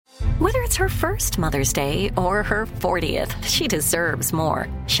Whether it's her first Mother's Day or her 40th, she deserves more.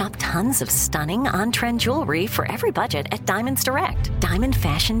 Shop tons of stunning on-trend jewelry for every budget at Diamonds Direct. Diamond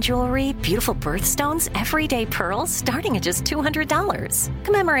fashion jewelry, beautiful birthstones, everyday pearls starting at just $200.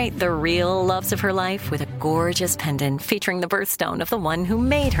 Commemorate the real loves of her life with a gorgeous pendant featuring the birthstone of the one who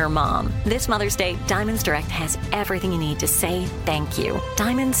made her mom. This Mother's Day, Diamonds Direct has everything you need to say thank you.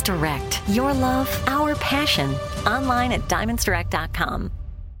 Diamonds Direct. Your love, our passion. Online at diamondsdirect.com.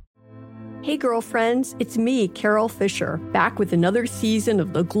 Hey girlfriends, it's me, Carol Fisher, back with another season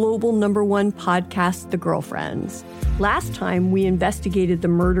of the global #1 podcast, The Girlfriends. Last time, we investigated the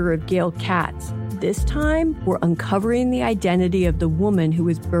murder of Gail Katz. This time, we're uncovering the identity of the woman who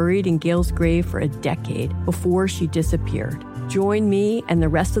was buried in Gail's grave for a decade before she disappeared. Join me and the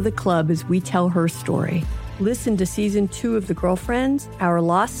rest of the club as we tell her story. Listen to Season 2 of The Girlfriends, Our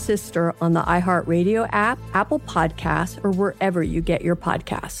Lost Sister on the iHeartRadio app, Apple Podcasts, or wherever you get your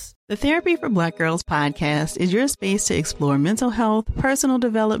podcasts. The Therapy for Black Girls podcast is your space to explore mental health, personal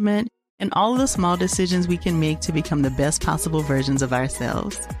development, and all of the small decisions we can make to become the best possible versions of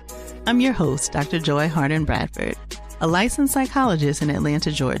ourselves. I'm your host, Dr. Joy Harden Bradford, a licensed psychologist in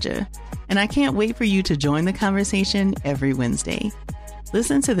Atlanta, Georgia, and I can't wait for you to join the conversation every Wednesday.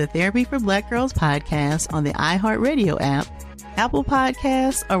 Listen to the Therapy for Black Girls podcast on the iHeartRadio app, Apple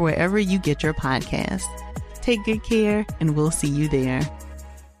Podcasts, or wherever you get your podcasts. Take good care, and we'll see you there.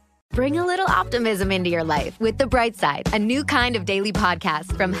 Bring a little optimism into your life with The Bright Side, a new kind of daily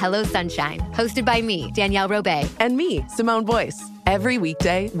podcast from Hello Sunshine, hosted by me, Danielle Robay. And me, Simone Boyce. Every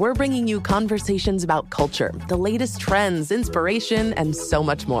weekday, we're bringing you conversations about culture, the latest trends, inspiration, and so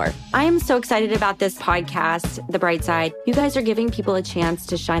much more. I am so excited about this podcast, The Bright Side. You guys are giving people a chance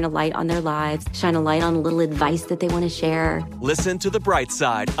to shine a light on their lives, shine a light on a little advice that they want to share. Listen to The Bright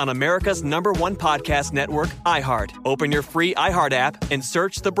Side on America's #1 podcast network, iHeart. Open your free iHeart app and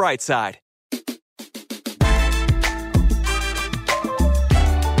search The Bright Side.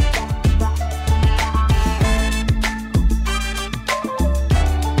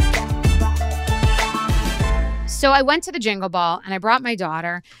 So I went to the Jingle Ball and I brought my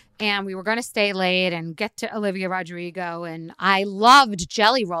daughter and we were going to stay late and get to Olivia Rodrigo. And I loved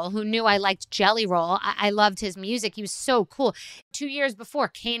Jelly Roll. Who knew I liked Jelly Roll? I loved his music. He was so cool. 2 years before,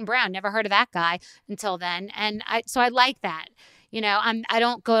 Kane Brown, never heard of that guy until then. And so I like that. You know, I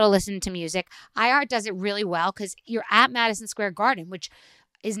don't go to listen to music. iHeart does it really well because you're at Madison Square Garden, which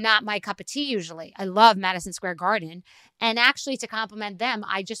is not my cup of tea usually. I love Madison Square Garden. And actually, to compliment them,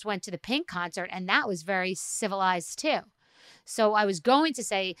 I just went to the Pink concert, and that was very civilized too. So I was going to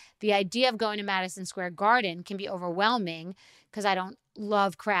say the idea of going to Madison Square Garden can be overwhelming because I don't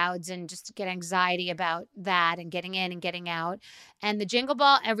love crowds and just get anxiety about that and getting in and getting out. And the Jingle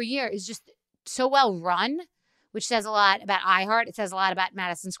Ball every year is just so well run, which says a lot about iHeart. It says a lot about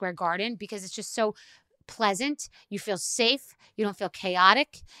Madison Square Garden because it's just so pleasant. You feel safe. You don't feel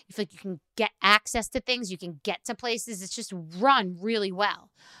chaotic. You feel like you can get access to things. You can get to places. It's just run really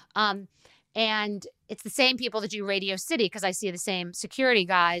well. And it's the same people that do Radio City because I see the same security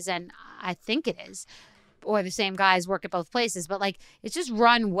guys, and I think it is, or the same guys work at both places, but like it's just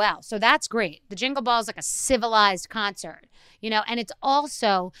run well. So that's great. The Jingle Ball is like a civilized concert, you know, and it's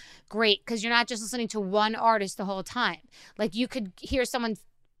also great because you're not just listening to one artist the whole time. Like you could hear someone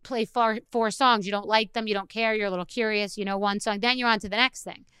play four songs. You don't like them. You don't care. You're a little curious. You know, one song. Then you're on to the next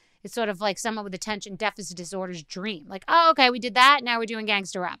thing. It's sort of like someone with attention deficit disorder's dream. Like, oh, okay, we did that. Now we're doing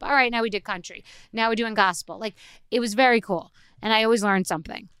gangster rap. All right, now we did country. Now we're doing gospel. Like, it was very cool. And I always learn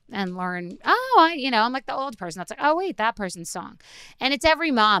something and learn, I'm like the old person. That's like, oh, wait, that person's song. And it's every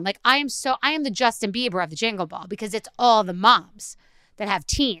mom. Like, I am the Justin Bieber of the Jingle Ball because it's all the moms that have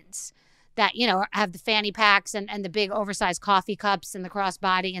teens that, you know, have the fanny packs and the big oversized coffee cups and the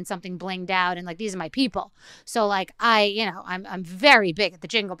crossbody and something blinged out. And like, these are my people. So like, I'm very big at the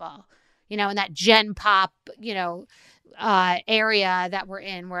Jingle Ball, you know, in that Gen Pop, you know, area that we're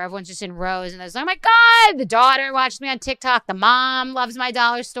in where everyone's just in rows and there's, oh my God, the daughter watched me on TikTok. The mom loves my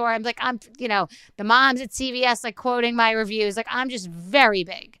dollar store. I'm like, the moms at CVS, like quoting my reviews. Like, I'm just very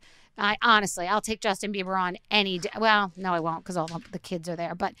big. Honestly, I'll take Justin Bieber on any day. Well, no, I won't because all the kids are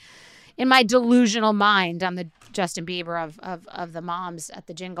there. But in my delusional mind, I'm the Justin Bieber of the moms at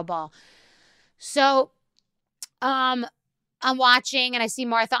the Jingle Ball. So I'm watching and I see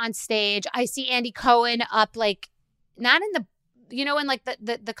Martha on stage. I see Andy Cohen up, like, not in the, you know, when like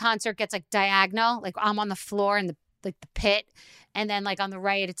the concert gets like diagonal, like I'm on the floor in the pit. And then like on the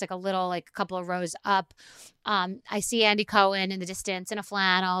right, it's like a couple of rows up. I see Andy Cohen in the distance in a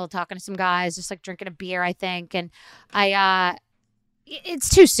flannel, talking to some guys, just like drinking a beer, I think. And it's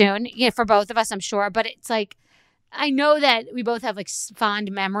too soon, for both of us, I'm sure. But it's like, I know that we both have like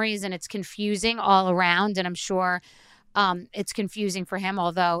fond memories and it's confusing all around. And I'm sure it's confusing for him,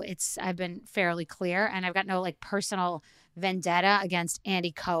 although I've been fairly clear, and I've got no like personal vendetta against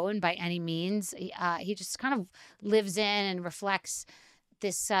Andy Cohen by any means. He just kind of lives in and reflects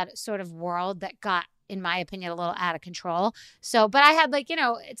this sort of world that got, in my opinion, a little out of control. So, but I had like,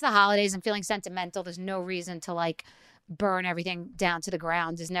 it's the holidays. I'm feeling sentimental. There's no reason to like burn everything down to the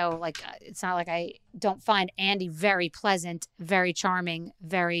ground. There's no like, it's not like I don't find Andy very pleasant, very charming,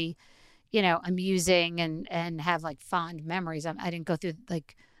 very, amusing and have like fond memories. I didn't go through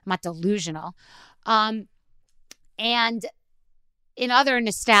like, I'm not delusional. And in other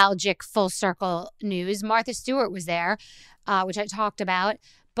nostalgic full circle news, Martha Stewart was there, which I talked about,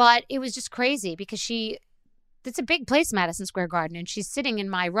 but it was just crazy because it's a big place, Madison Square Garden, and she's sitting in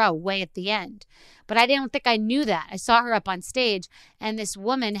my row way at the end. But I didn't think I knew that. I saw her up on stage, and this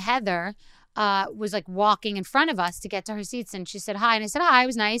woman, Heather, was like walking in front of us to get to her seats, and she said hi, and I said hi, it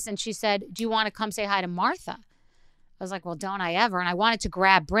was nice, and she said, do you want to come say hi to Martha? I was like, well, don't I ever? And I wanted to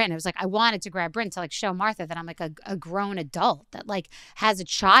grab Bryn. It was like, I wanted to grab Bryn to like show Martha that I'm like a grown adult that like has a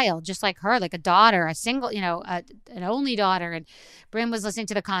child just like her, like a daughter, a single, an only daughter. And Bryn was listening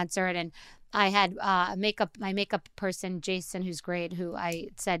to the concert, and I had my makeup person, Jason, who's great, who I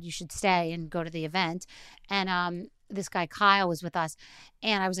said you should stay and go to the event. And this guy, Kyle, was with us.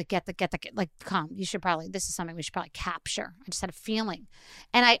 And I was like, like, come, this is something we should probably capture. I just had a feeling.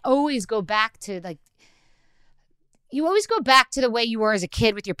 And I always go back to like, you always go back to the way you were as a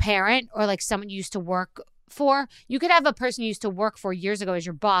kid with your parent or like someone you used to work for. You could have a person you used to work for years ago as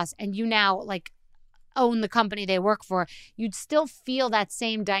your boss, and you now like own the company they work for. You'd still feel that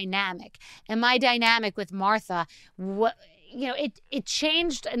same dynamic. And my dynamic with Martha, it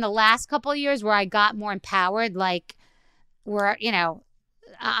changed in the last couple of years where I got more empowered, like where,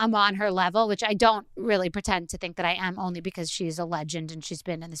 I'm on her level, which I don't really pretend to think that I am, only because she's a legend and she's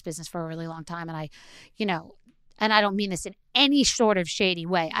been in this business for a really long time. And and I don't mean this in any sort of shady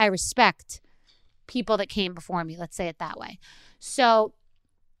way. I respect people that came before me. Let's say it that way. So,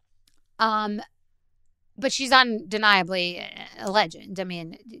 but she's undeniably a legend. I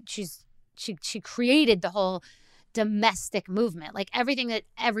mean, she created the whole domestic movement, like everything that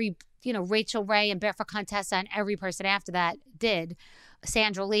every, Rachel Ray and Barefoot Contessa and every person after that did,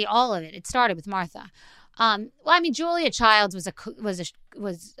 Sandra Lee, all of it. It started with Martha. Julia Childs was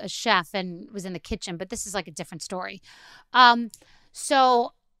a chef and was in the kitchen, but this is like a different story.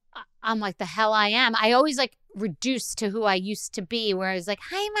 So I'm like, the hell I am. I always like reduced to who I used to be, where I was like,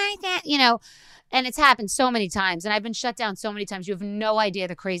 hi, Martha, and it's happened so many times, and I've been shut down so many times. You have no idea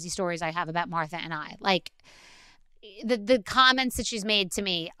the crazy stories I have about Martha and I. Like the comments that she's made to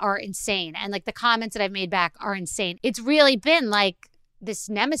me are insane, and like the comments that I've made back are insane. It's really been like this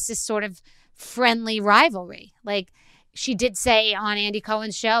nemesis sort of friendly rivalry. Like she did say on Andy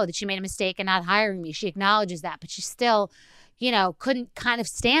Cohen's show that she made a mistake in not hiring me. She acknowledges that, but she still, couldn't kind of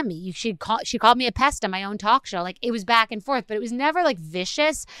stand me. She called me a pest on my own talk show. Like it was back and forth, but it was never like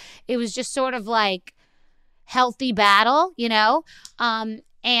vicious. It was just sort of like healthy battle,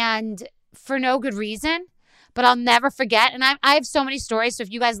 and for no good reason. But I'll never forget. And I have so many stories. So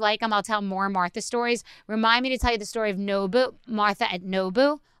if you guys like them, I'll tell more Martha stories. Remind me to tell you the story of Martha at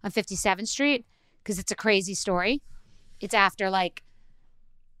Nobu on 57th Street, because it's a crazy story. It's after like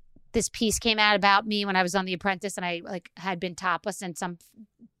this piece came out about me when I was on The Apprentice, and I like had been topless in some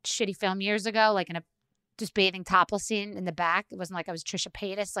shitty film years ago, like in a just bathing topless scene in the back. It wasn't like I was Trisha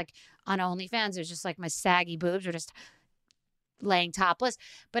Paytas like on OnlyFans. It was just like my saggy boobs were just laying topless.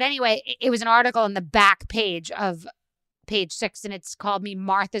 But anyway, it was an article on the back page of page 6, and it's called me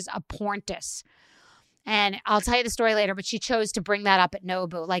Martha's Apprentice. And I'll tell you the story later, but she chose to bring that up at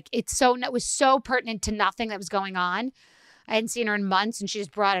Nobu. Like it was so pertinent to nothing that was going on. I hadn't seen her in months, and she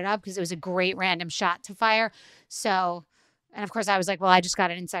just brought it up because it was a great random shot to fire. So, and of course I was like, well, I just got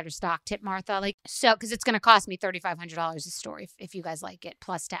an insider stock tip, Martha. Like, so, because it's going to cost me $3,500 a story if you guys like it,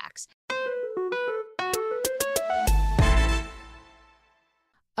 plus tax.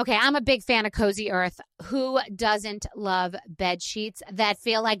 Okay, I'm a big fan of Cozy Earth. Who doesn't love bed sheets that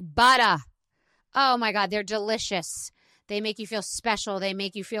feel like butter? Oh my God, they're delicious. They make you feel special. They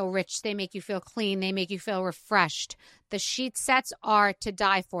make you feel rich. They make you feel clean. They make you feel refreshed. The sheet sets are to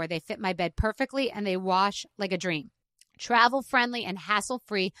die for. They fit my bed perfectly, and they wash like a dream. Travel-friendly and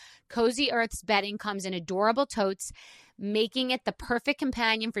hassle-free, Cozy Earth's bedding comes in adorable totes, making it the perfect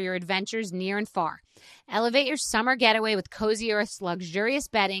companion for your adventures near and far. Elevate your summer getaway with Cozy Earth's luxurious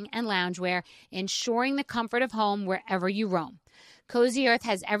bedding and loungewear, ensuring the comfort of home wherever you roam. Cozy Earth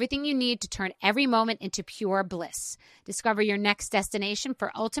has everything you need to turn every moment into pure bliss. Discover your next destination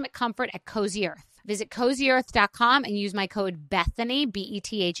for ultimate comfort at Cozy Earth. Visit CozyEarth.com and use my code Bethany,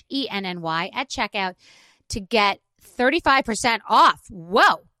 BETHENNY, at checkout to get 35% off.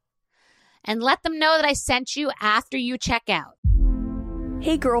 Whoa! And let them know that I sent you after you check out.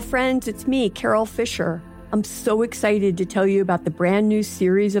 Hey, girlfriends, it's me, Carol Fisher. I'm so excited to tell you about the brand new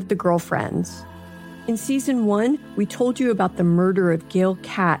series of The Girlfriends. In season 1, we told you about the murder of Gail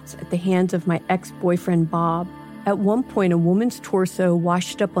Katz at the hands of my ex-boyfriend, Bob. At one point, a woman's torso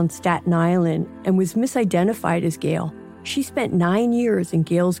washed up on Staten Island and was misidentified as Gail. She spent 9 years in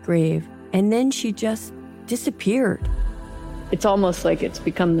Gail's grave, and then she just disappeared. It's almost like it's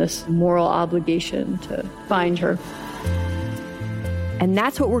become this moral obligation to find her. And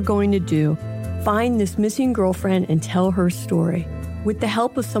that's what we're going to do. Find this missing girlfriend and tell her story. With the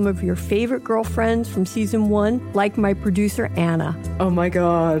help of some of your favorite girlfriends from season 1, like my producer, Anna. Oh my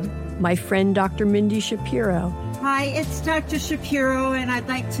God. My friend, Dr. Mindy Shapiro. Hi, it's Dr. Shapiro, and I'd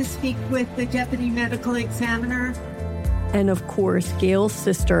like to speak with the Deputy Medical Examiner. And of course, Gail's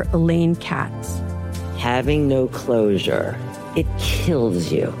sister, Elaine Katz. Having no closure, it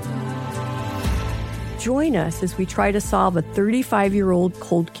kills you. Join us as we try to solve a 35-year-old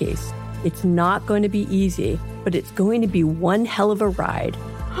cold case. It's not going to be easy, but it's going to be one hell of a ride.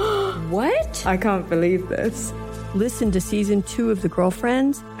 What? I can't believe this. Listen to season 2 of The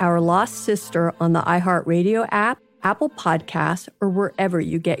Girlfriends, Our Lost Sister on the iHeartRadio app, Apple Podcasts, or wherever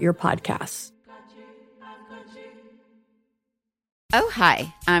you get your podcasts. Oh,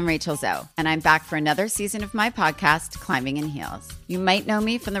 hi, I'm Rachel Zoe, and I'm back for another season of my podcast, Climbing in Heels. You might know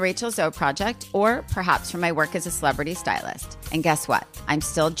me from the Rachel Zoe Project, or perhaps from my work as a celebrity stylist. And guess what? I'm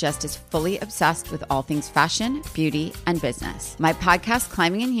still just as fully obsessed with all things fashion, beauty, and business. My podcast,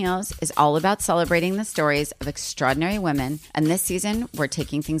 Climbing in Heels, is all about celebrating the stories of extraordinary women, and this season, we're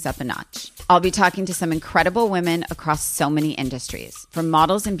taking things up a notch. I'll be talking to some incredible women across so many industries, from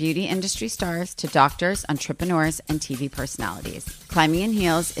models and beauty industry stars to doctors, entrepreneurs, and TV personalities. Climbing in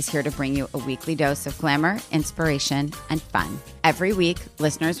Heels is here to bring you a weekly dose of glamour, inspiration, and fun. Every week,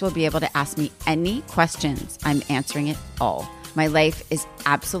 listeners will be able to ask me any questions. I'm answering it all. My life is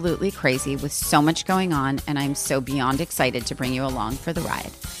absolutely crazy with so much going on, and I'm so beyond excited to bring you along for the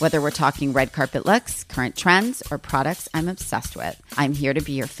ride. Whether we're talking red carpet looks, current trends, or products I'm obsessed with, I'm here to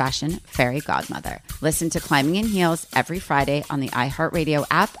be your fashion fairy godmother. Listen to Climbing in Heels every Friday on the iHeartRadio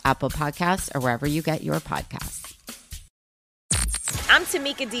app, Apple Podcasts, or wherever you get your podcasts. I'm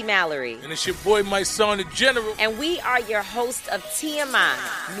Tamika D. Mallory. And it's your boy, my son, the General. And we are your hosts of TMI.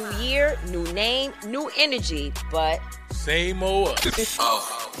 New year, new name, new energy, but same old us.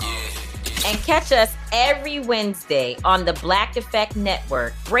 Oh, yeah. And catch us every Wednesday on the Black Effect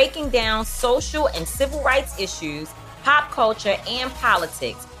Network, breaking down social and civil rights issues, pop culture, and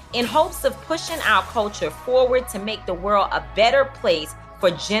politics in hopes of pushing our culture forward to make the world a better place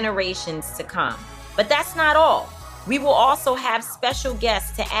for generations to come. But that's not all. We will also have special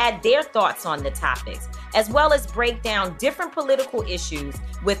guests to add their thoughts on the topics, as well as break down different political issues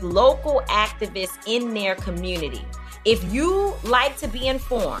with local activists in their community. If you like to be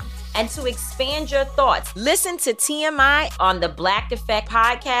informed and to expand your thoughts, listen to TMI on the Black Effect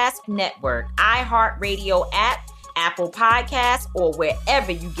Podcast Network, iHeartRadio app, Apple Podcasts, or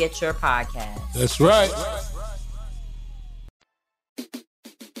wherever you get your podcasts. That's right.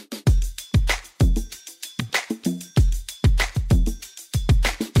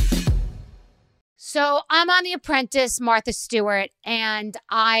 So I'm on The Apprentice, Martha Stewart, and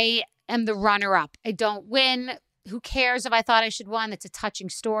I am the runner-up. I don't win. Who cares if I thought I should win? It's a touching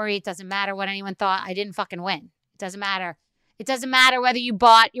story. It doesn't matter what anyone thought. I didn't fucking win. It doesn't matter. It doesn't matter whether you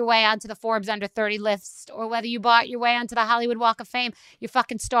bought your way onto the Forbes Under 30 list or whether you bought your way onto the Hollywood Walk of Fame. Your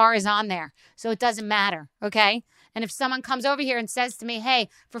fucking star is on there. So it doesn't matter, okay? And if someone comes over here and says to me, hey,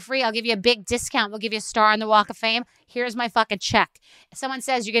 for free, I'll give you a big discount. We'll give you a star on the Walk of Fame. Here's my fucking check. If someone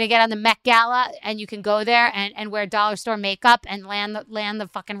says you're going to get on the Met Gala and you can go there and wear dollar store makeup and land the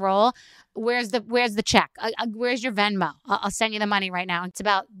fucking role, where's the check? Where's your Venmo? I'll send you the money right now. It's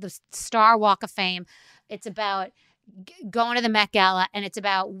about the Star Walk of Fame. It's about going to the Met Gala, and it's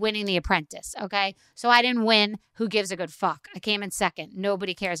about winning The Apprentice, okay? So I didn't win. Who gives a good fuck? I came in second.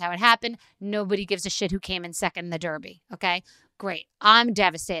 Nobody cares how it happened. Nobody gives a shit who came in second in the Derby, okay? Great. I'm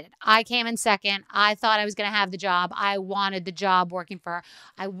devastated. I came in second. I thought I was going to have the job. I wanted the job working for her.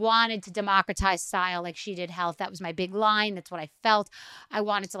 I wanted to democratize style like she did health. That was my big line. That's what I felt. I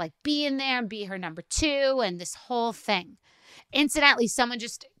wanted to like be in there and be her number 2 and this whole thing. Incidentally, someone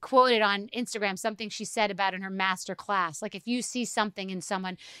just quoted on Instagram something she said about in her master class. Like if you see something in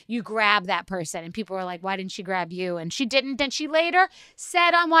someone, you grab that person. And people were like, why didn't she grab you? And she didn't. And she later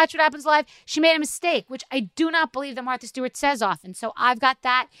said on Watch What Happens Live, she made a mistake, which I do not believe that Martha Stewart says often. So I've got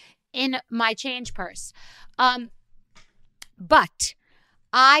that in my change purse. But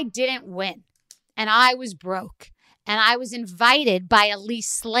I didn't win, and I was broke. And I was invited by Elise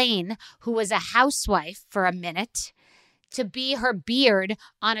Slane, who was a housewife for a minute, to be her beard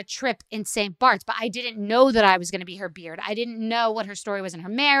on a trip in St. Bart's. But I didn't know that I was going to be her beard. I didn't know what her story was in her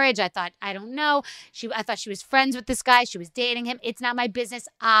marriage. I thought, I don't know. I thought she was friends with this guy. She was dating him. It's not my business.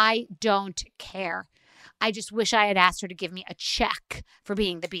 I don't care. I just wish I had asked her to give me a check for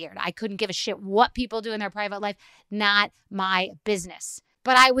being the beard. I couldn't give a shit what people do in their private life. Not my business.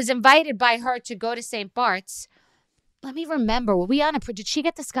 But I was invited by her to go to St. Bart's. Let me remember. Were we on did she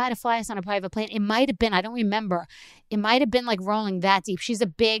get this guy to fly us on a private plane? It might have been. I don't remember. It might have been like rolling that deep. She's a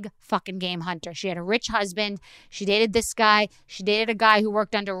big fucking game hunter. She had a rich husband. She dated this guy. She dated a guy who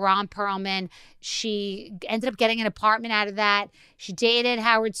worked under Ron Perlman. She ended up getting an apartment out of that. She dated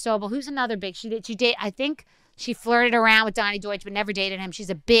Howard Sobel. Who's another big? I think she flirted around with Donnie Deutsch, but never dated him. She's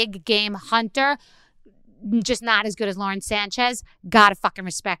a big game hunter. Just not as good as Lauren Sanchez. Gotta fucking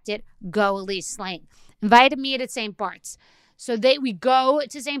respect it. Go Elise Slane. Invited me at St. Bart's. So we go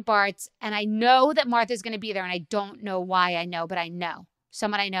to St. Bart's, and I know that Martha's going to be there, and I don't know why I know, but I know.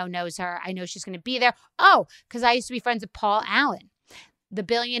 Someone I know knows her. I know she's going to be there. Oh, because I used to be friends with Paul Allen, the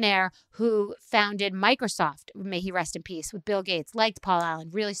billionaire who founded Microsoft. May he rest in peace, with Bill Gates. Liked Paul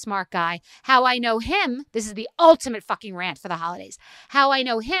Allen. Really smart guy. How I know him, this is the ultimate fucking rant for the holidays. How I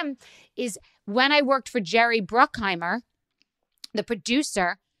know him is when I worked for Jerry Bruckheimer, the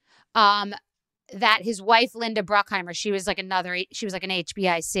producer, that his wife, Linda Bruckheimer, she was like an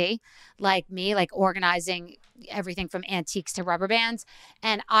HBIC, like me, like organizing everything from antiques to rubber bands.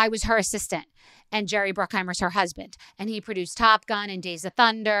 And I was her assistant. And Jerry Bruckheimer's her husband. And he produced Top Gun and Days of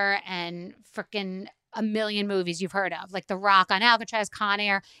Thunder and freaking a million movies you've heard of, like The Rock on Alcatraz, Con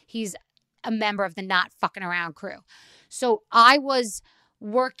Air. He's a member of the Not Fucking Around crew. So I was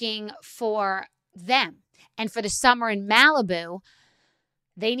working for them. And for the summer in Malibu,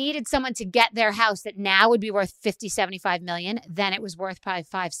 they needed someone to get their house that now would be worth 50, 75 million. Then it was worth probably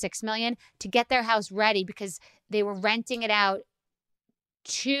 5, 6 million to get their house ready because they were renting it out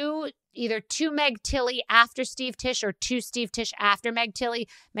to either to Meg Tilly after Steve Tisch or to Steve Tisch after Meg Tilly.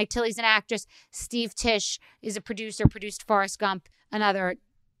 Meg Tilly's an actress. Steve Tisch is a producer, produced Forrest Gump, another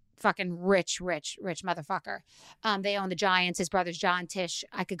fucking rich motherfucker. They own the Giants. His brother's John Tisch.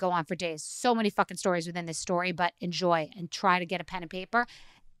 I could go on for days. So many fucking stories within this story, but enjoy and try to get a pen and paper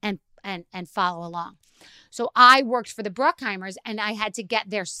and follow along. So I worked for the Bruckheimers, and I had to get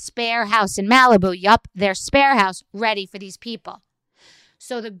their spare house in Malibu, their spare house, ready for these people.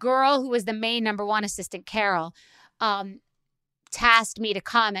 So the girl who was the main number one assistant, Carol, tasked me to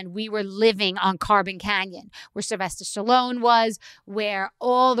come, and we were living on Carbon Canyon, where Sylvester Stallone was, where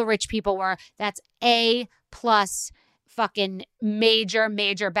all the rich people were. That's A+ fucking major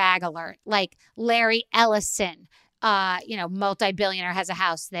bag alert. Like Larry Ellison, multi-billionaire, has a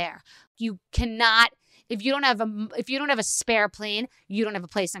house there. You cannot, if you don't have a spare plane, you don't have a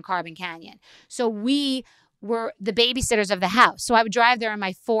place in Carbon Canyon. So we were the babysitters of the house. So I would drive there in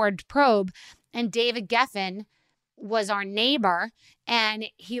my Ford Probe, and David Geffen was our neighbor, and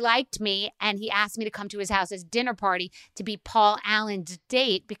he liked me, and he asked me to come to his house as dinner party to be Paul Allen's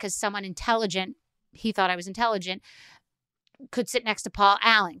date because someone intelligent, he thought I was intelligent, could sit next to Paul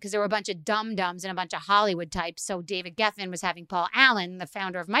Allen because there were a bunch of dum-dums and a bunch of Hollywood types. So David Geffen was having Paul Allen, the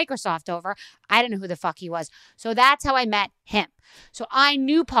founder of Microsoft, over. I didn't know who the fuck he was. So that's how I met him. So I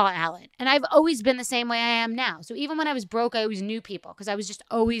knew Paul Allen, and I've always been the same way I am now. So even when I was broke, I always knew people because I was just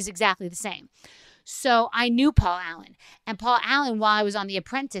always exactly the same. So I knew Paul Allen. And Paul Allen, while I was on The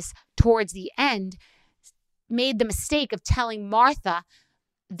Apprentice, towards the end, made the mistake of telling Martha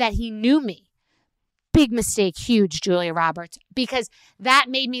that he knew me. Big mistake, huge, Julia Roberts, because that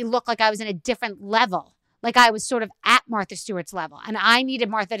made me look like I was in a different level, like I was sort of at Martha Stewart's level. And I needed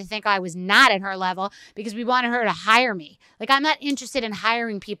Martha to think I was not at her level because we wanted her to hire me. Like, I'm not interested in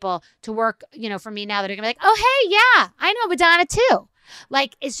hiring people to work, for me now that are going to be like, oh, hey, yeah, I know Madonna too.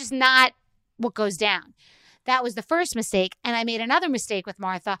 Like, it's just not what goes down. That was the first mistake. And I made another mistake with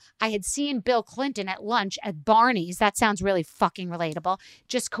Martha. I had seen Bill Clinton at lunch at Barney's. That sounds really fucking relatable.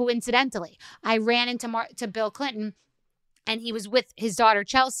 Just coincidentally, I ran into Bill Clinton, and he was with his daughter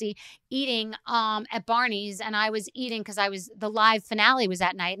Chelsea eating at Barney's, and I was eating because the live finale was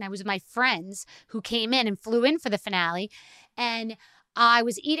that night, and I was with my friends who came in and flew in for the finale, and I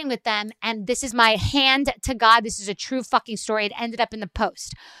was eating with them. And this is my hand to God. This is a true fucking story. It ended up in the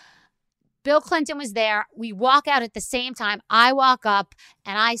Post. Bill Clinton was there. We walk out at the same time. I walk up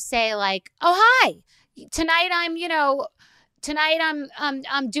and I say, like, oh, hi. Tonight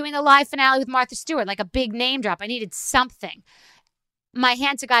I'm doing a live finale with Martha Stewart, like a big name drop. I needed something. my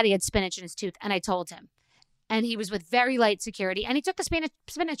hand to God, he had spinach in his tooth, and I told him. And he was with very light security, and he took the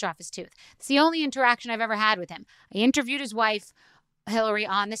spinach off his tooth. It's the only interaction I've ever had with him. I interviewed his wife, Hillary,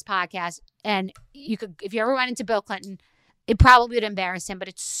 on this podcast, and you could, if you ever went into Bill Clinton, it probably would embarrass him, but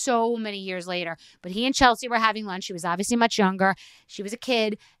it's so many years later. But he and Chelsea were having lunch. She was obviously much younger. She was a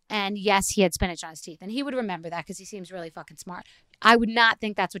kid, and yes, he had spinach on his teeth, and he would remember that because he seems really fucking smart. I would not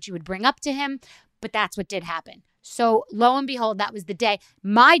think that's what you would bring up to him, but that's what did happen. So lo and behold, that was the day.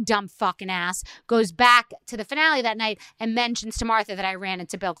 My dumb fucking ass goes back to the finale that night and mentions to Martha that I ran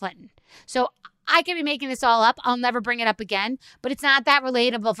into Bill Clinton. So I could be making this all up. I'll never bring it up again. But it's not that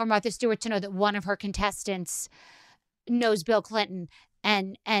relatable for Martha Stewart to know that one of her contestants knows Bill Clinton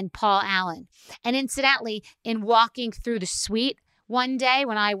and Paul Allen. And incidentally, in walking through the suite one day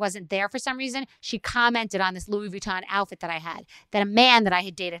when I wasn't there for some reason, she commented on this Louis Vuitton outfit that I had, that a man that I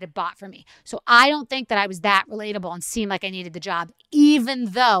had dated had bought for me. So I don't think that I was that relatable and seemed like I needed the job,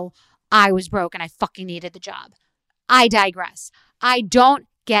 even though I was broke and I fucking needed the job. I digress. I don't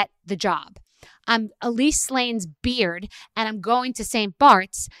get the job. I'm Elise Slane's beard, and I'm going to St.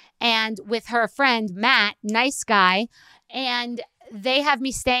 Bart's and with her friend Matt, nice guy, and they have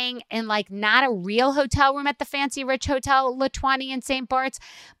me staying in like not a real hotel room at the fancy rich hotel La 20 in St. Bart's,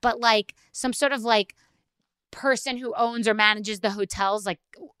 but like some sort of like person who owns or manages the hotels, like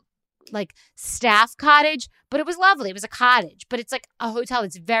staff cottage. But it was lovely. It was a cottage, but it's like a hotel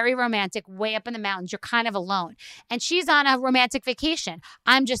that's very romantic, way up in the mountains. You're kind of alone. And she's on a romantic vacation.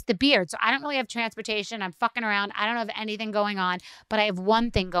 I'm just the beard. So I don't really have transportation. I'm fucking around. I don't have anything going on, but I have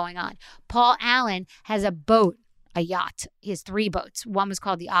one thing going on. Paul Allen has a boat. A yacht. He has 3 boats. One was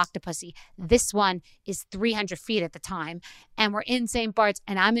called the Octopussy. This one is 300 feet at the time. And we're in St. Bart's,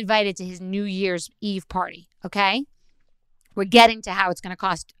 and I'm invited to his New Year's Eve party, okay? We're getting to how it's going to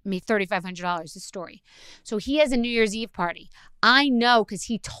cost me $3,500, this story. So he has a New Year's Eve party. I know because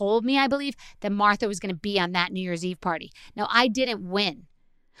he told me, I believe, that Martha was going to be on that New Year's Eve party. Now, I didn't win.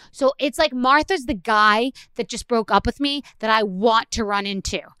 So it's like Martha's the guy that just broke up with me that I want to run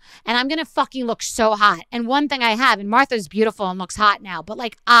into. And I'm going to fucking look so hot. And one thing I have, and Martha's beautiful and looks hot now, but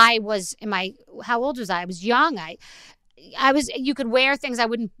like I was how old was I? I was young. You could wear things I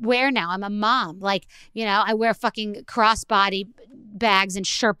wouldn't wear now. I'm a mom. Like, you know, I wear fucking crossbody bags and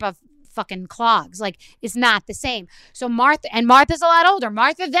Sherpa fucking clogs. Like, it's not the same. So Martha's a lot older.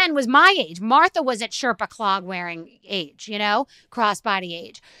 Martha then was my age. Martha was at Sherpa clog wearing age, you know, crossbody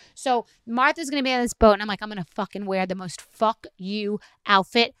age. So Martha's going to be on this boat, and I'm like, I'm going to fucking wear the most fuck you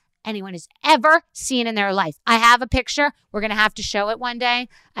outfit anyone has ever seen in their life. I have a picture. We're going to have to show it one day.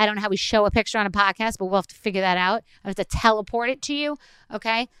 I don't know how we show a picture on a podcast, but we'll have to figure that out. I have to teleport it to you,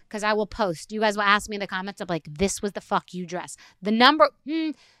 okay? Because I will post. You guys will ask me in the comments of like, this was the fuck you dress. The number...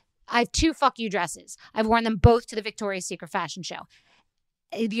 I have 2 fuck you dresses. I've worn them both to the Victoria's Secret fashion show.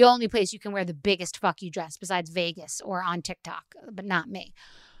 The only place you can wear the biggest fuck you dress besides Vegas or on TikTok, but not me.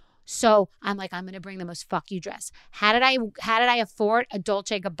 So I'm like, I'm going to bring the most fuck you dress. How did I afford a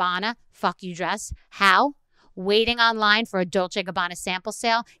Dolce & Gabbana fuck you dress? How? Waiting online for a Dolce & Gabbana sample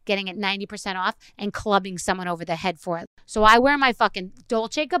sale, getting it 90% off, and clubbing someone over the head for it. So I wear my fucking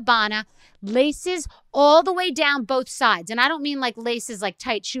Dolce & Gabbana laces all the way down both sides. And I don't mean like laces like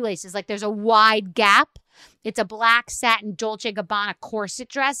tight shoelaces. Like there's a wide gap. It's a black satin Dolce & Gabbana corset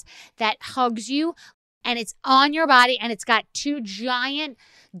dress that hugs you. And it's on your body. And it's got 2 giant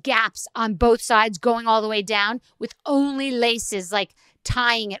gaps on both sides going all the way down with only laces like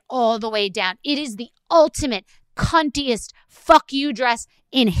tying it all the way down. It is the ultimate cuntiest fuck you dress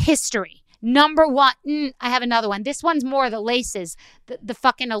in history. Number 1. I have another one. This one's more the laces, the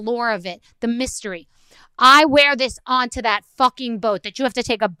fucking allure of it, the mystery. I wear this onto that fucking boat that you have to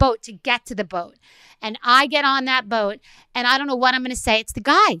take a boat to get to the boat. And I get on that boat and I don't know what I'm going to say. It's the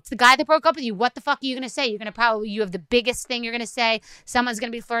guy. It's the guy that broke up with you. What the fuck are you going to say? You have the biggest thing you're going to say. Someone's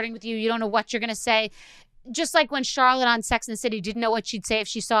going to be flirting with you. You don't know what you're going to say. Just like when Charlotte on Sex and the City didn't know what she'd say if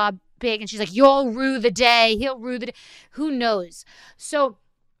she saw Big, and she's like, you'll rue the day. He'll rue the day. Who knows? So,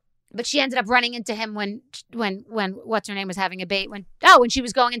 but she ended up running into him when what's her name was having a baby, when she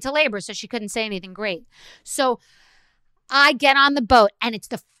was going into labor, so she couldn't say anything great. So I get on the boat, and it's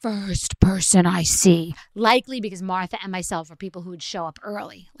the first person I see, likely because Martha and myself are people who would show up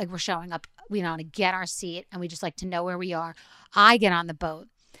early. Like we're showing up, we want to get our seat, and we just like to know where we are. I get on the boat,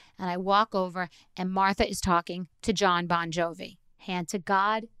 and I walk over, and Martha is talking to John Bon Jovi. Hand to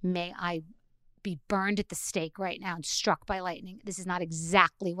God, may I be burned at the stake right now and struck by lightning. This is not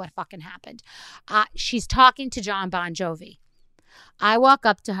exactly what fucking happened. She's talking to John Bon Jovi. I walk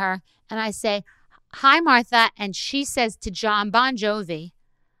up to her and I say, hi, Martha. And she says to John Bon Jovi,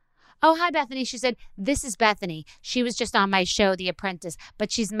 Oh, hi, Bethany. She said, this is Bethany. She was just on my show, The Apprentice,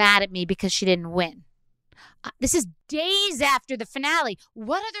 but she's mad at me because she didn't win. This is days after the finale.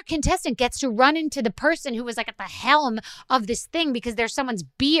 What other contestant gets to run into the person who was like at the helm of this thing because there's someone's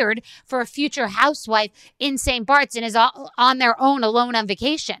beard for a future housewife in St. Bart's and is on their own alone on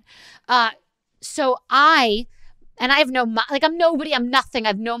vacation? So I have no, I'm nobody, I'm nothing. I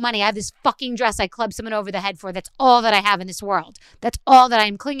have no money. I have this fucking dress I clubbed someone over the head for. That's all that I have in this world. That's all that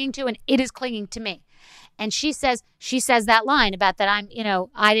I'm clinging to, and it is clinging to me. And she says that line about that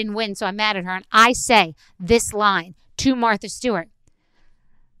I didn't win, so I'm mad at her. And I say this line to Martha Stewart.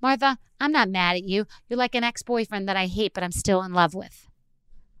 Martha, I'm not mad at you. You're like an ex-boyfriend that I hate, but I'm still in love with.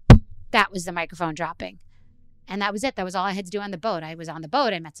 That was the microphone dropping. And that was it. That was all I had to do on the boat. I was on the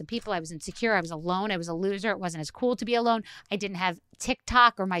boat. I met some people. I was insecure. I was alone. I was a loser. It wasn't as cool to be alone. I didn't have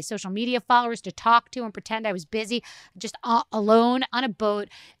TikTok or my social media followers to talk to and pretend I was busy. Just alone on a boat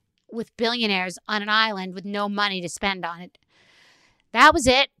with billionaires on an island with no money to spend on it. That was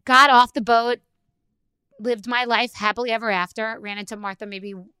it. Got off the boat, lived my life happily ever after, ran into Martha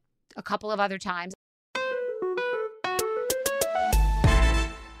maybe a couple of other times.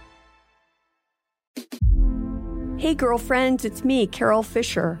 Hey girlfriends, it's me, Carol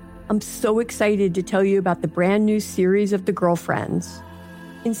Fisher. I'm so excited to tell you about the brand new series of The Girlfriends.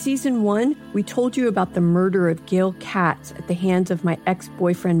 In season 1, we told you about the murder of Gail Katz at the hands of my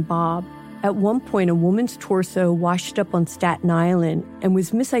ex-boyfriend Bob. At one point, a woman's torso washed up on Staten Island and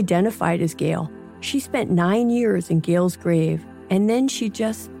was misidentified as Gail. She spent 9 years in Gail's grave, and then she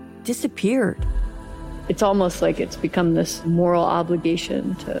just disappeared. It's almost like it's become this moral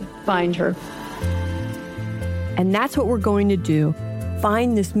obligation to find her. And that's what we're going to do.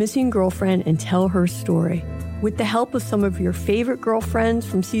 Find this missing girlfriend and tell her story. With the help of some of your favorite girlfriends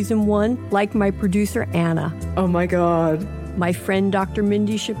from season 1, like my producer, Anna. Oh my God. My friend, Dr.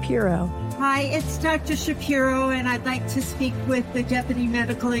 Mindy Shapiro. Hi, it's Dr. Shapiro, and I'd like to speak with the deputy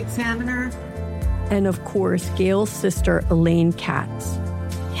medical examiner. And of course, Gail's sister, Elaine Katz.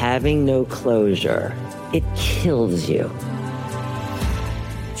 Having no closure, it kills you.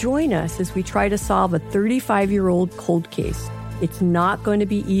 Join us as we try to solve a 35-year-old cold case. It's not going to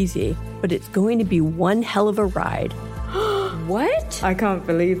be easy, but it's going to be one hell of a ride. What? I can't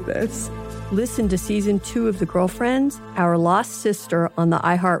believe this. Listen to season 2 of The Girlfriends, Our Lost Sister on the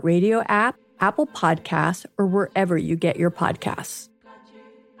iHeartRadio app, Apple Podcasts, or wherever you get your podcasts.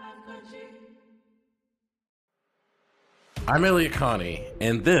 I'm Elliot Connie,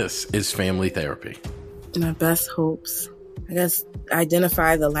 and this is Family Therapy. My best hopes, I guess,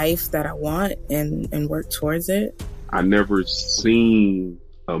 identify the life that I want and work towards it. I never seen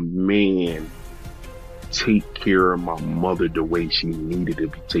a man take care of my mother the way she needed to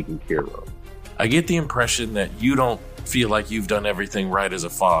be taken care of. I get the impression that you don't feel like you've done everything right as a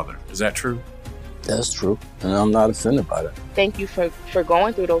father. Is that true? That's true, and I'm not offended by that. Thank you for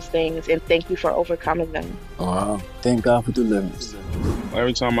going through those things, and thank you for overcoming them. Wow. Thank God for deliverance.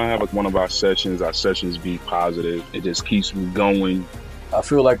 Every time I have one of our sessions be positive. It just keeps me going. I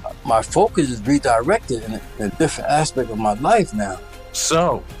feel like my focus is redirected in a different aspect of my life now.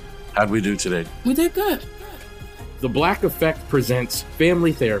 So, how'd we do today? We did good. The Black Effect presents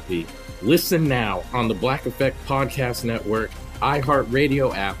Family Therapy. Listen now on the Black Effect Podcast Network,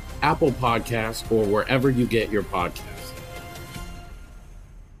 iHeartRadio app, Apple Podcasts, or wherever you get your podcasts.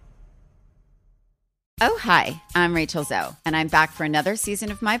 Oh, hi, I'm Rachel Zoe, and I'm back for another season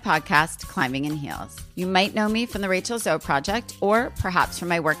of my podcast, Climbing in Heels. You might know me from the Rachel Zoe Project, or perhaps from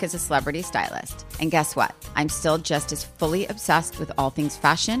my work as a celebrity stylist. And guess what? I'm still just as fully obsessed with all things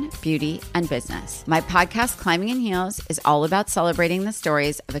fashion, beauty, and business. My podcast, Climbing in Heels, is all about celebrating the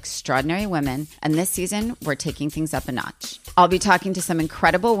stories of extraordinary women, and this season, we're taking things up a notch. I'll be talking to some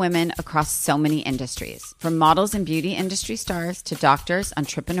incredible women across so many industries, from models and beauty industry stars to doctors,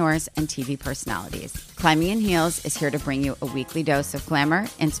 entrepreneurs, and TV personalities. Climbing in Heels is here to bring you a weekly dose of glamour,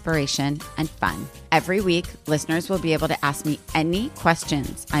 inspiration, and fun. Every week, listeners will be able to ask me any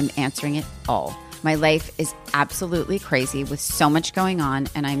questions. I'm answering it all. My life is absolutely crazy with so much going on,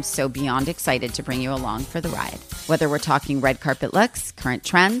 and I'm so beyond excited to bring you along for the ride. Whether we're talking red carpet looks, current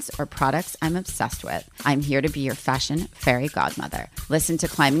trends, or products I'm obsessed with, I'm here to be your fashion fairy godmother. Listen to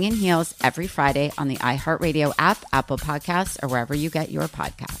Climbing in Heels every Friday on the iHeartRadio app, Apple Podcasts, or wherever you get your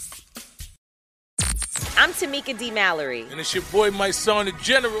podcasts. I'm Tamika D. Mallory. And it's your boy, my son, the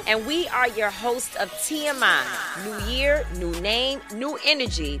General. And we are your host of TMI. New year, new name, new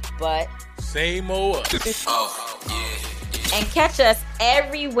energy, but same old us. Oh, yeah. And catch us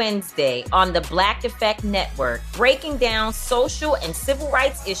every Wednesday on the Black Effect Network, breaking down social and civil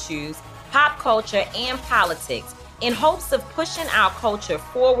rights issues, pop culture, and politics in hopes of pushing our culture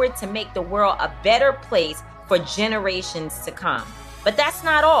forward to make the world a better place for generations to come. But that's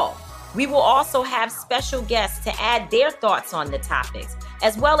not all. We will also have special guests to add their thoughts on the topics,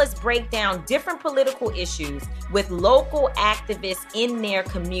 as well as break down different political issues with local activists in their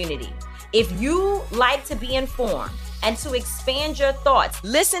community. If you like to be informed and to expand your thoughts,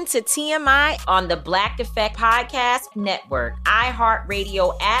 listen to TMI on the Black Effect Podcast Network,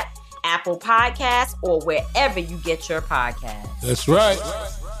 iHeartRadio app, Apple Podcasts, or wherever you get your podcasts. That's right.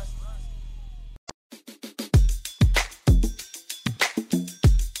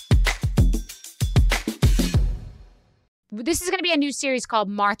 This is going to be a new series called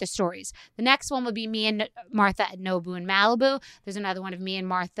Martha Stories. The next one will be me and Martha at Nobu in Malibu. There's another one of me and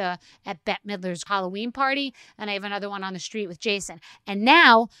Martha at Bette Midler's Halloween party. And I have another one on the street with Jason. And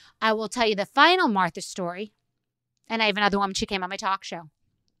now I will tell you the final Martha story. And I have another one when she came on my talk show,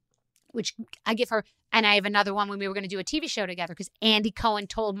 which I give her. And I have another one when we were going to do a TV show together, because Andy Cohen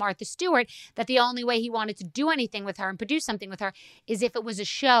told Martha Stewart that the only way he wanted to do anything with her and produce something with her is if it was a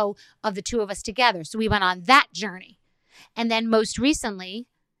show of the two of us together. So we went on that journey. And then most recently,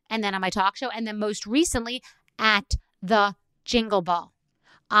 and then on my talk show, and then most recently at the Jingle Ball,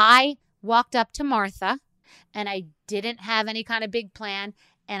 I walked up to Martha and I didn't have any kind of big plan,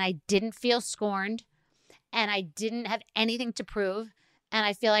 and I didn't feel scorned, and I didn't have anything to prove. And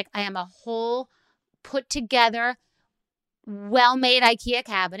I feel like I am a whole put together, well-made IKEA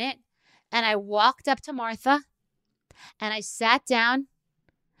cabinet. And I walked up to Martha and I sat down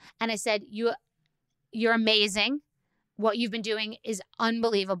and I said, you're amazing. What you've been doing is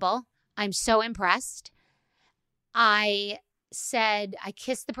unbelievable. I'm so impressed. I said, I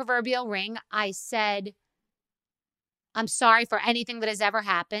kissed the proverbial ring. I said, I'm sorry for anything that has ever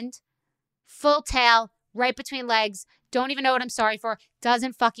happened. Full tail, right between legs. Don't even know what I'm sorry for.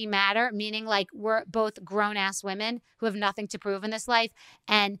 Doesn't fucking matter. Meaning, like, we're both grown-ass women who have nothing to prove in this life.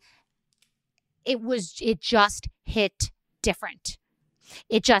 And it just hit different.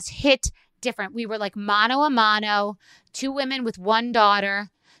 It just hit different. We were like mano a mano, two women with one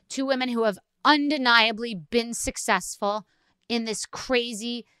daughter, two women who have undeniably been successful in this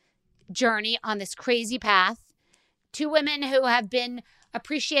crazy journey, on this crazy path. Two women who have been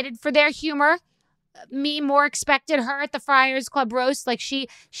appreciated for their humor. Me more expected, her at the Friars Club roast. Like she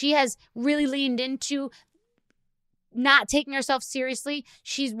has really leaned into not taking herself seriously.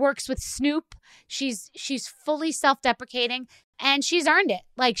 She works with Snoop. She's fully self-deprecating, and she's earned it.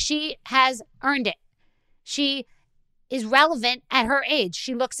 Like, she has earned it. She is relevant at her age.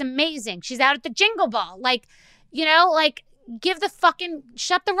 She looks amazing. She's out at the Jingle Ball. Like, you know, like,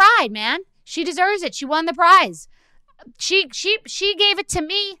 shut the ride, man. She deserves it. She won the prize. She gave it to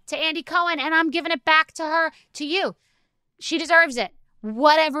me, to Andy Cohen, and I'm giving it back to her, to you. She deserves it.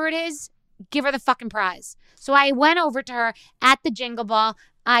 Whatever it is, give her the fucking prize. So I went over to her at the Jingle Ball.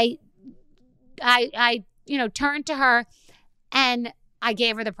 I turned to her and I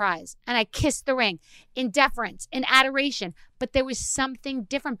gave her the prize, and I kissed the ring in deference, in adoration. But there was something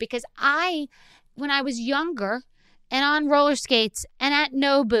different, because when I was younger and on roller skates and at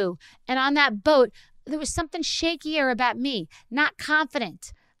Nobu and on that boat, there was something shakier about me, not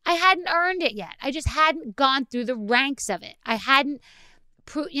confident. I hadn't earned it yet. I just hadn't gone through the ranks of it. I hadn't,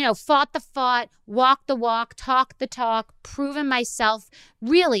 fought the fight, walked the walk, talked the talk, proven myself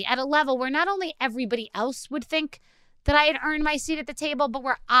really at a level where not only everybody else would think that I had earned my seat at the table, but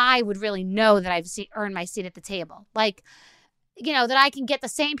where I would really know that I've earned my seat at the table. Like, that I can get the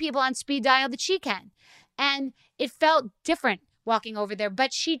same people on speed dial that she can. And it felt different walking over there,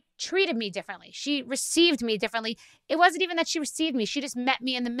 but she treated me differently. She received me differently. It wasn't even that she received me. She just met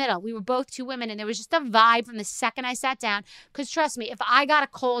me in the middle. We were both two women, and there was just a vibe from the second I sat down. Because trust me, if I got a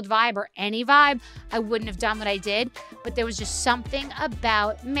cold vibe or any vibe, I wouldn't have done what I did. But there was just something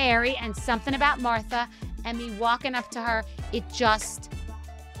about Mary and something about Martha and me walking up to her. It just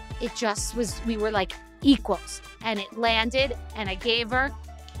was, we were like equals, and it landed, and I gave her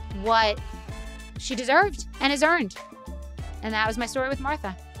what she deserved and has earned. And that was my story with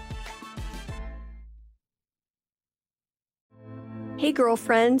Martha. Hey,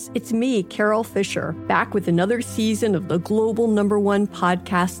 girlfriends, it's me, Carol Fisher, back with another season of the global #1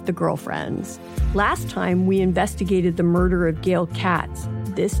 podcast, The Girlfriends. Last time, we investigated the murder of Gail Katz.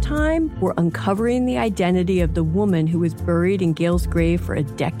 This time, we're uncovering the identity of the woman who was buried in Gail's grave for a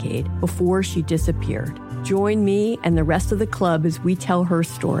decade before she disappeared. Join me and the rest of the club as we tell her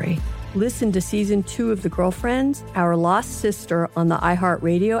story. Listen to Season 2 of The Girlfriends, Our Lost Sister, on the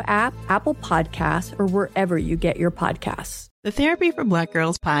iHeartRadio app, Apple Podcasts, or wherever you get your podcasts. The Therapy for Black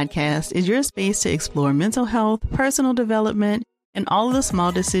Girls podcast is your space to explore mental health, personal development, and all of the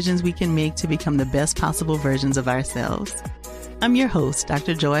small decisions we can make to become the best possible versions of ourselves. I'm your host,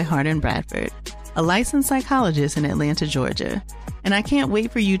 Dr. Joy Harden Bradford, a licensed psychologist in Atlanta, Georgia, and I can't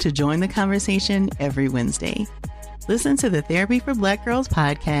wait for you to join the conversation every Wednesday. Listen to the Therapy for Black Girls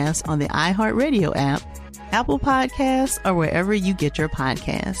podcast on the iHeartRadio app, Apple Podcasts, or wherever you get your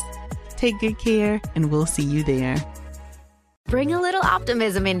podcasts. Take good care, and we'll see you there. Bring a little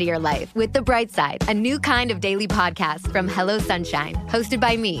optimism into your life with The Bright Side, a new kind of daily podcast from Hello Sunshine, hosted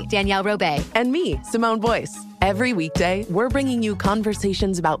by me, Danielle Robay. And me, Simone Boyce. Every weekday, we're bringing you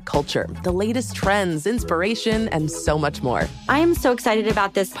conversations about culture, the latest trends, inspiration, and so much more. I am so excited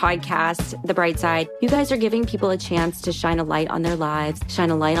about this podcast, The Bright Side. You guys are giving people a chance to shine a light on their lives,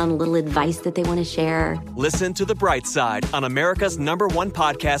 shine a light on a little advice that they want to share. Listen to The Bright Side on America's #1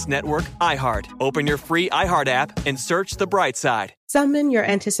 podcast network, iHeart. Open your free iHeart app and search The Bright Side. Summon your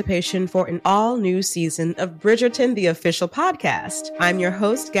anticipation for an all-new season of Bridgerton, the official podcast. I'm your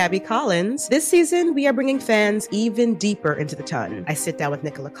host, Gabby Collins. This season, we are bringing fans even deeper into the ton. I sit down with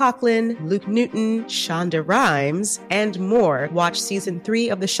Nicola Coughlan, Luke Newton, Shonda Rhimes, and more. Watch season 3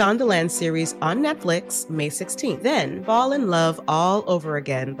 of the Shondaland series on Netflix, May 16th. Then fall in love all over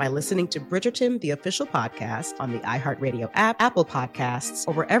again by listening to Bridgerton, the official podcast on the iHeartRadio app, Apple Podcasts,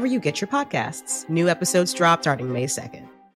 or wherever you get your podcasts. New episodes drop starting May 2nd.